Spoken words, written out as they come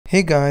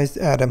Hey guys,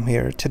 Adam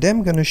here. Today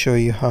I'm going to show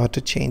you how to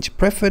change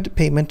preferred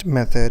payment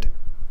method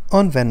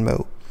on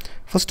Venmo.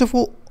 First of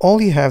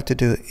all you have to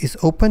do is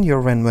open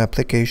your Venmo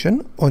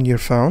application on your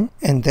phone,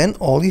 and then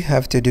all you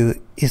have to do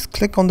is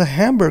click on the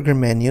hamburger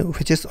menu,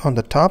 which is on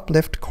the top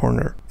left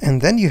corner,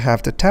 and then you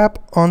have to tap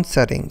on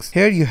settings.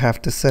 Here you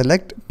have to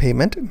select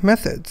payment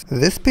methods.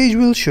 This page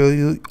will show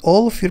you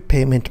all of your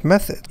payment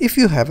methods. If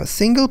you have a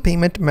single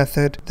payment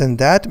method, then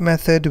that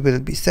method will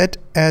be set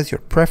as your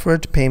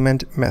preferred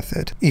payment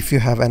method. If you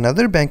have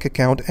another bank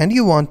account and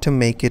you want to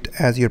make it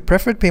as your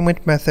preferred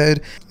payment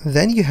method,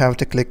 then you have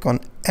to click on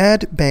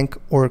add bank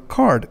or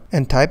card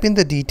and type in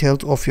the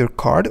details of your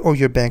card or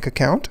your bank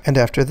account, and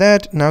after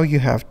that now you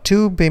have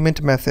two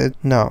payment methods.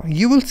 Now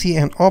you will see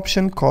an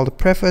option called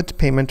preferred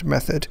payment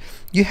method.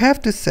 You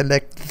have to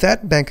select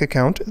that bank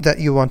account that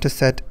you want to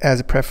set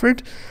as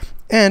preferred,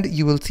 and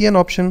you will see an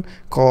option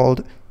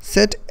called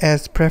set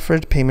as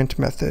preferred payment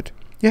method.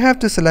 You have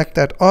to select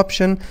that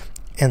option,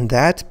 and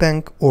that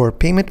bank or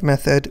payment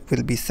method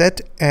will be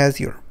set as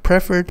your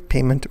preferred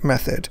payment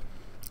method.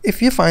 If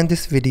you find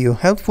this video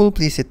helpful,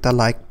 please hit the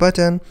like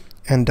button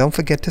and don't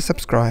forget to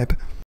subscribe.